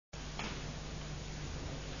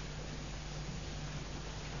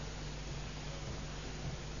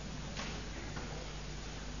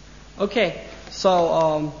Okay,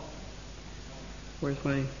 so where's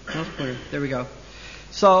my mouse pointer? There we go.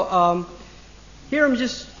 So here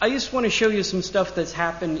I just want to show you some stuff that's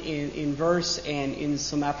happened in Verse and in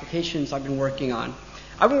some applications I've been working on.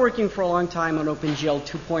 I've been working for a long time on OpenGL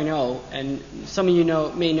 2.0, and some of you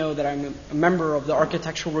may know that I'm a member of the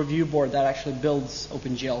Architectural Review Board that actually builds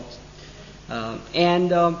OpenGL.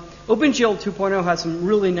 OpenGL 2.0 has some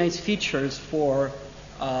really nice features for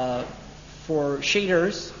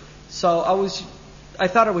shaders. So I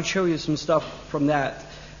thought I would show you some stuff from that.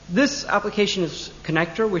 This application is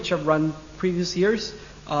Connector, which I've run previous years.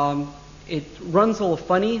 It runs a little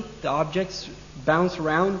funny. The objects bounce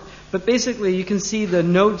around. But basically, you can see the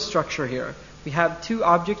node structure here. We have two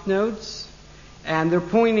object nodes, and they're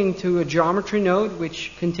pointing to a geometry node,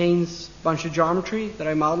 which contains a bunch of geometry that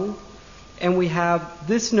I modeled. And we have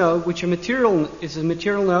this node, which is a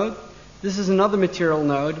material node. This is another material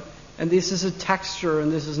node. And this is a texture,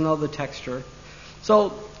 and this is another texture.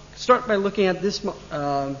 So start by looking at this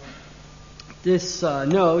node,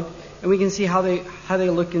 and we can see how they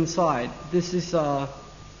look inside. This is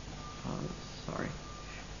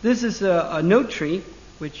This is a node tree,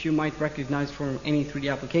 which you might recognize from any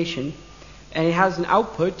 3D application, and it has an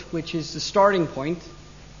output, which is the starting point.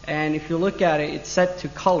 And if you look at it, it's set to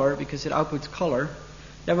color because it outputs color.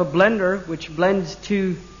 You have a blender, which blends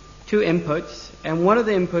two inputs, and one of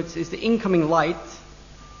the inputs is the incoming light,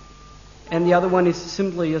 and the other one is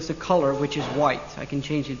simply just a color, which is white. I can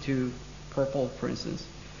change it to purple, for instance,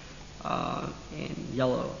 and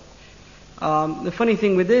yellow. The funny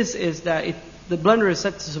thing with this is that the blender is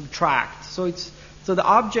set to subtract, so the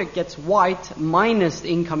object gets white minus the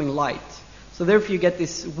incoming light. So therefore, you get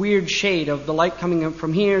this weird shade of the light coming up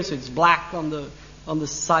from here, so it's black on the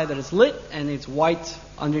side that is lit, and it's white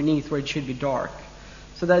underneath where it should be dark.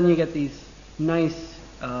 So then you get these nice,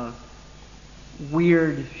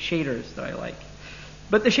 weird shaders that I like.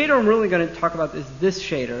 But the shader I'm really going to talk about is this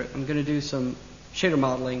shader. I'm going to do some shader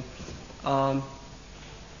modeling. And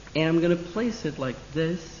I'm going to place it like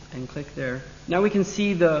this and click there. Now we can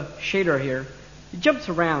see the shader here. It jumps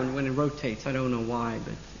around when it rotates. I don't know why,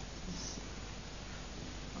 but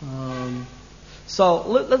so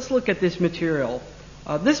let's look at this material.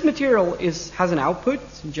 This material has an output,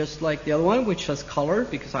 just like the other one, which has color,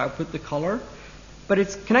 because I output the color. But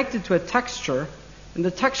it's connected to a texture, and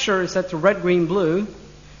the texture is set to red, green, blue.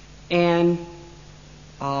 And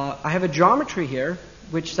I have a geometry here,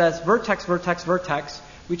 which says vertex, vertex, vertex,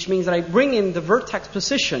 which means that I bring in the vertex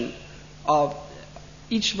position of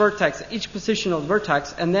each vertex, each position of the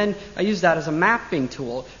vertex, and then I use that as a mapping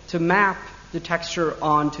tool to map the texture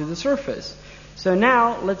onto the surface. So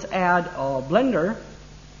now let's add a blender,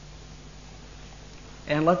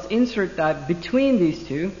 and let's insert that between these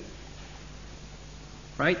two,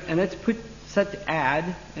 right? And let's set to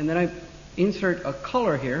add, and then I insert a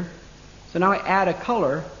color here. So now I add a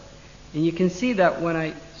color, and you can see that when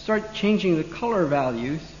I start changing the color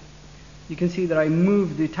values, you can see that I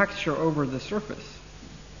move the texture over the surface.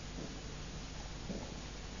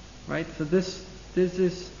 Right? So this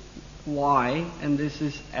is Y, and this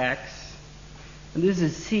is X, and this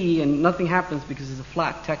is C, and nothing happens because it's a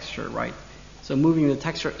flat texture, right? So moving the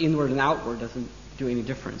texture inward and outward doesn't do any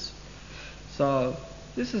difference. So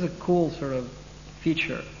this is a cool sort of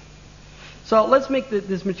feature. So let's make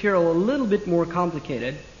this material a little bit more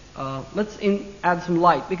complicated. Let's add some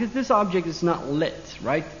light, because this object is not lit,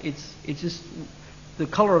 right? It's just the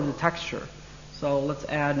color of the texture. So let's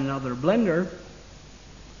add another blender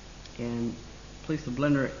and place the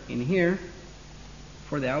blender in here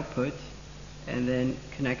for the output, and then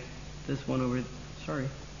connect this one over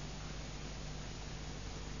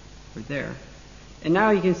there. And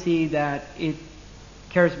now you can see that it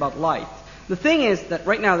cares about light. The thing is that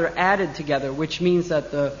right now they're added together, which means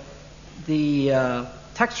that the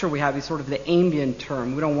texture we have is sort of the ambient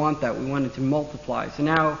term. We don't want that. We want it to multiply. So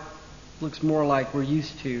now it looks more like we're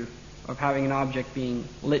used to of having an object being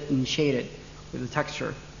lit and shaded with a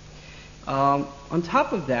texture. On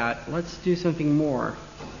top of that, let's do something more.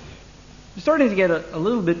 We're starting to get a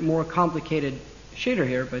little bit more complicated shader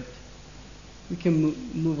here, but we can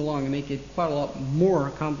move along and make it quite a lot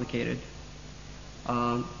more complicated.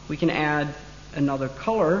 We can add another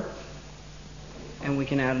color, and we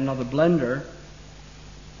can add another blender.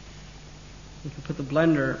 We can put the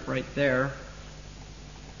blender right there,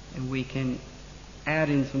 and we can add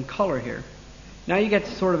in some color here. Now you get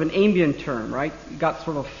sort of an ambient term, right? You got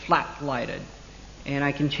sort of flat lighted. And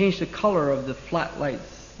I can change the color of the flat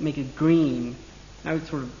lights, make it green. Now it's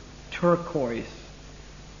sort of turquoise,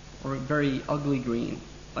 or a very ugly green,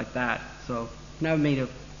 like that. So now I've made a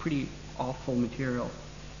pretty awful material.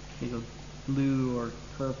 You go blue or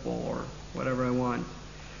purple or whatever I want.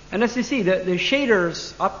 And as you see, the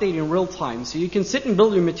shaders update in real time. So you can sit and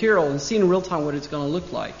build your material and see in real time what it's going to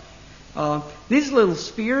look like. These little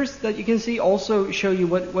spheres that you can see also show you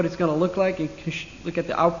what it's going to look like. You can look at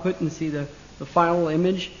the output and see the final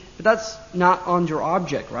image. But that's not on your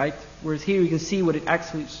object, right? Whereas here you can see what it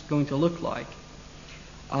actually is going to look like.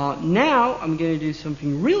 Now I'm going to do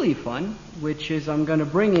something really fun, which is I'm going to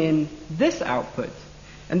bring in this output.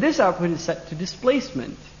 And this output is set to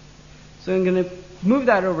displacement. So I'm going to move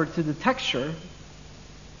that over to the texture.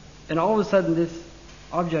 And all of a sudden this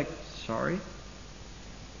object,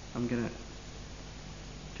 I'm going to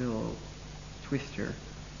do a little twist here.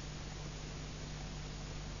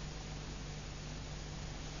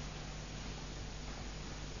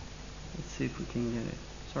 Let's see if we can get it.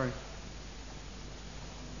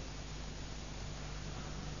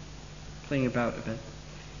 Playing about a bit.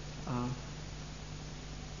 I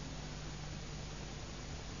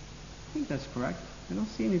think that's correct. I don't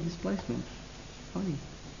see any displacement. Funny.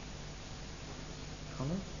 Color.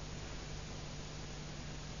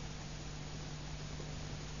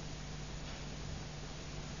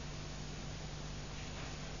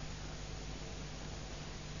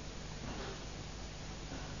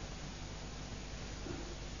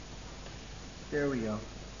 There we go.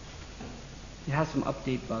 It has some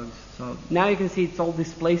update bugs. So now you can see it's all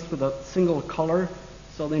displaced with a single color.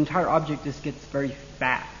 So the entire object just gets very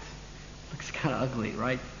fat. Looks kind of ugly,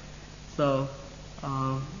 right? So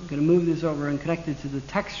I'm going to move this over and connect it to the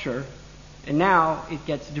texture. And now it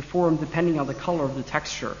gets deformed depending on the color of the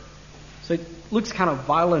texture. So it looks kind of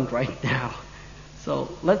violent right now. So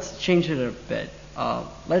let's change it a bit.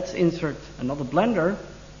 Let's insert another blender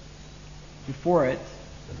before it,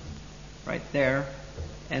 right there.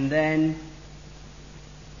 And then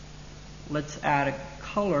let's add a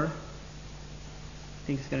color. I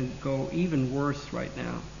think it's going to go even worse right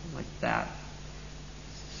now, like that.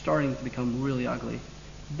 It's starting to become really ugly.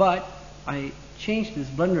 But I changed this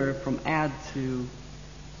blender from add to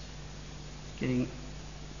getting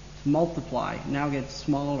to multiply. Now it gets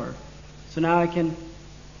smaller. So now I can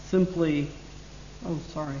simply, oh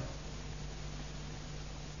sorry,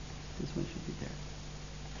 this one should be there.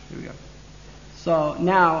 Here we go. So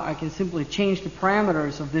now I can simply change the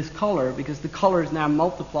parameters of this color because the color is now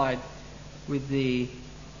multiplied with the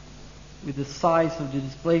size of the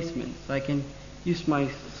displacement. So I can use my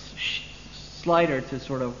slider to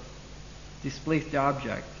sort of displace the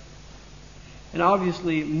object. And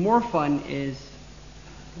obviously more fun is,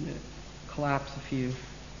 I'm going to collapse a few.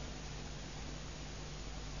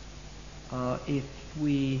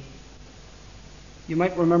 You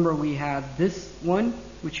might remember we had this one,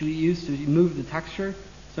 which we used to move the texture.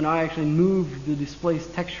 So now I actually move the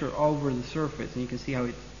displaced texture over the surface, and you can see how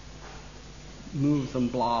it moves some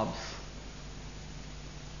blobs.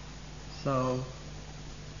 So,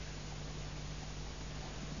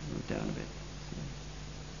 move down a bit. So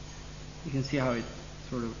you can see how it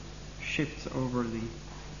sort of shifts over the.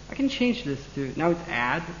 I can change this to, now it's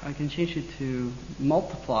add, I can change it to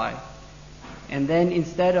multiply. And then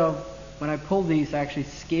instead of, when I pull these, I actually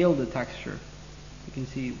scale the texture. You can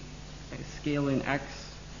see I scale in X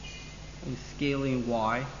and scale in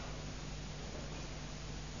Y.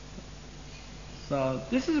 So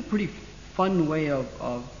this is a pretty fun way of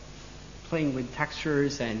playing with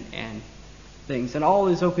textures and things. And all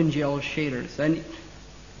is OpenGL shaders. And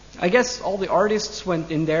I guess all the artists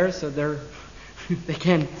went in there, so they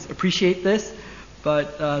can appreciate this.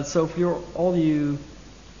 But so if you're all you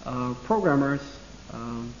programmers,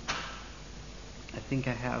 I think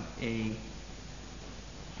I have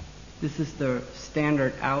this is the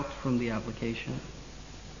standard out from the application.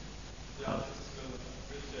 Yeah, this is going to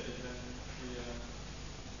appreciate it when we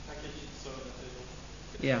package it so that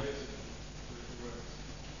it yeah. works.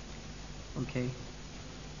 Okay.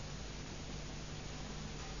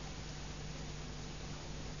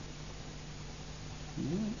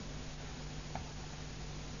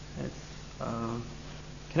 That's,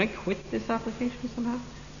 can I quit this application somehow?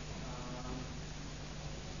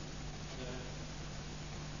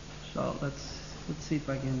 So let's see if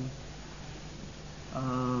I can.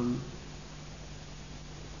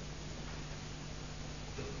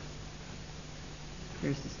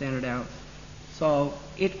 Here's the standard out. So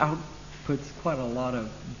it outputs quite a lot of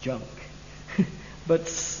junk, but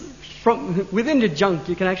from within the junk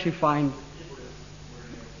you can actually find.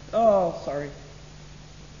 Oh, sorry.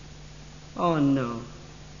 Oh no,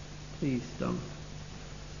 please don't.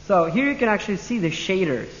 So here you can actually see the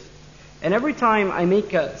shaders. And every time I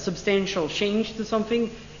make a substantial change to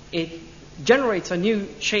something, it generates a new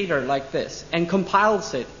shader like this and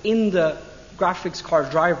compiles it in the graphics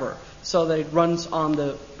card driver. so that it runs on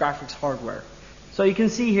the graphics hardware. So you can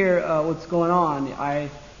see here what's going on. I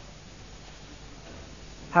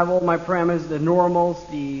have all my parameters, the normals,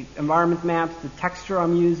 the environment maps, the texture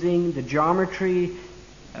I'm using, the geometry,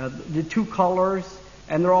 the two colors,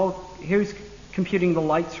 and they're all, here's computing the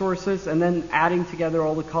light sources and then adding together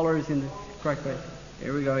all the colors in the correct way.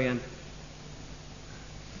 Here we go again.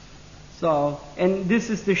 So, and this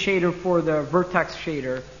is the shader for the vertex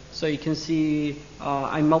shader. So you can see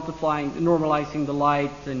I'm normalizing the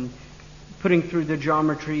light and putting through the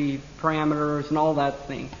geometry parameters and all that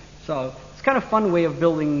thing. So it's kind of a fun way of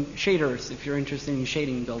building shaders if you're interested in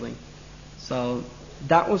shading building. So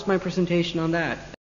that was my presentation on that.